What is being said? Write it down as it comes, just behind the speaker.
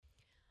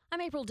I'm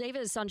April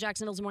Davis on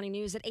Jacksonville's Morning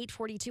News at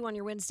 8:42 on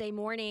your Wednesday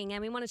morning,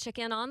 and we want to check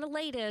in on the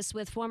latest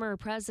with former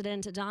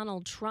President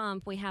Donald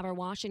Trump. We have our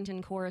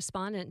Washington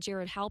correspondent,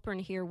 Jared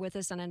Halpern, here with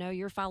us, and I know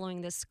you're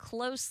following this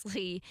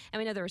closely. And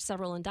we know there are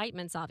several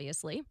indictments,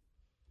 obviously.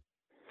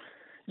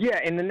 Yeah,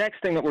 and the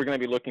next thing that we're going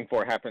to be looking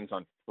for happens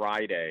on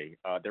Friday.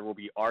 There will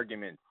be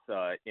arguments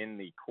in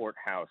the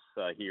courthouse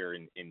here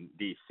in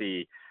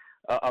D.C.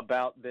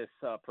 About this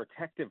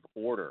protective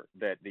order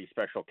that the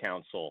special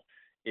counsel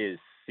is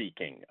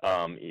seeking.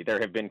 There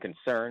have been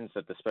concerns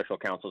that the special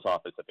counsel's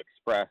office have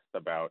expressed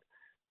about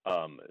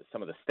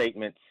some of the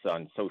statements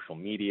on social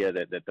media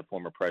that the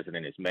former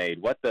president has made.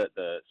 What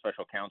the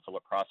special counsel,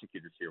 what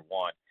prosecutors here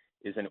want,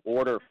 is an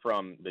order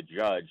from the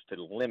judge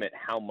to limit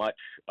how much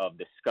of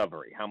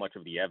discovery, how much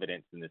of the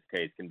evidence in this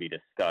case can be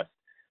discussed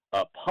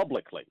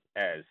publicly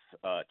as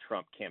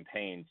Trump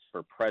campaigns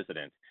for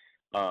president.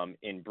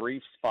 In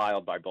briefs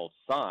filed by both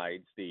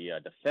sides, the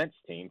defense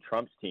team,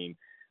 Trump's team,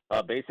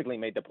 basically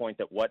made the point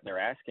that what they're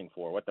asking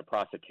for, what the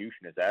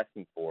prosecution is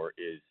asking for,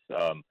 is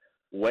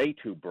way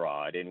too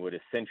broad and would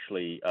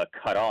essentially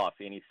cut off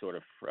any sort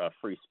of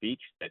free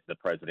speech that the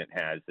president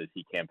has as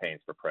he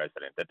campaigns for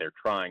president, that they're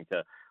trying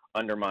to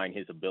undermine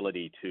his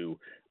ability to,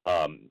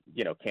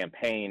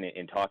 campaign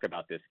and talk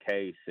about this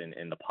case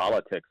and the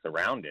politics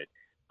around it.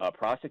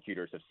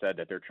 Prosecutors have said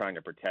that they're trying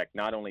to protect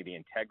not only the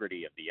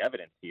integrity of the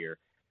evidence here,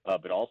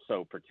 but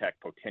also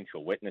protect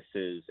potential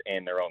witnesses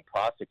and their own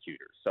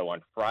prosecutors. So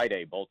on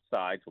Friday, both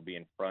sides will be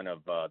in front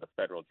of the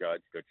federal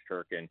judge, Judge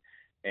Turkin,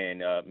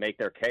 and make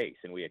their case.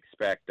 And we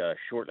expect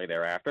shortly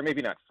thereafter,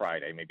 maybe not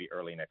Friday, maybe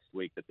early next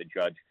week, that the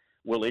judge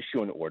will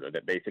issue an order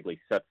that basically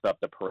sets up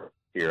the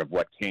perimeter of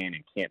what can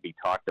and can't be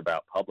talked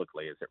about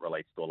publicly as it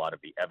relates to a lot of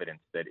the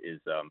evidence that is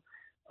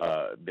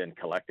been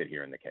collected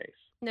here in the case.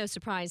 No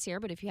surprise here,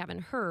 but if you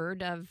haven't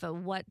heard of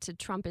what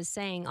Trump is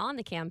saying on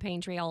the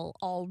campaign trail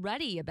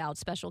already about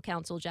special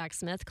counsel Jack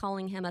Smith,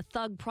 calling him a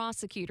thug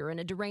prosecutor and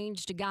a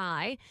deranged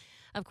guy.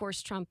 Of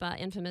course, Trump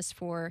infamous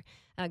for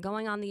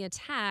going on the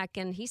attack,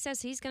 and he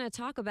says he's going to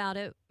talk about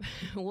it,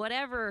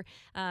 whatever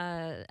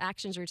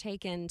actions are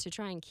taken to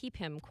try and keep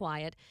him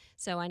quiet.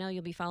 So I know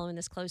you'll be following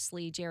this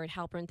closely, Jared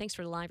Halpern. Thanks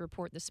for the live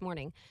report this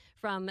morning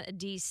from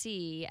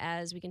D.C.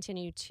 as we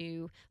continue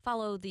to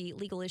follow the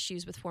legal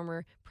issues with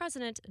former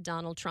President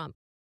Donald Trump.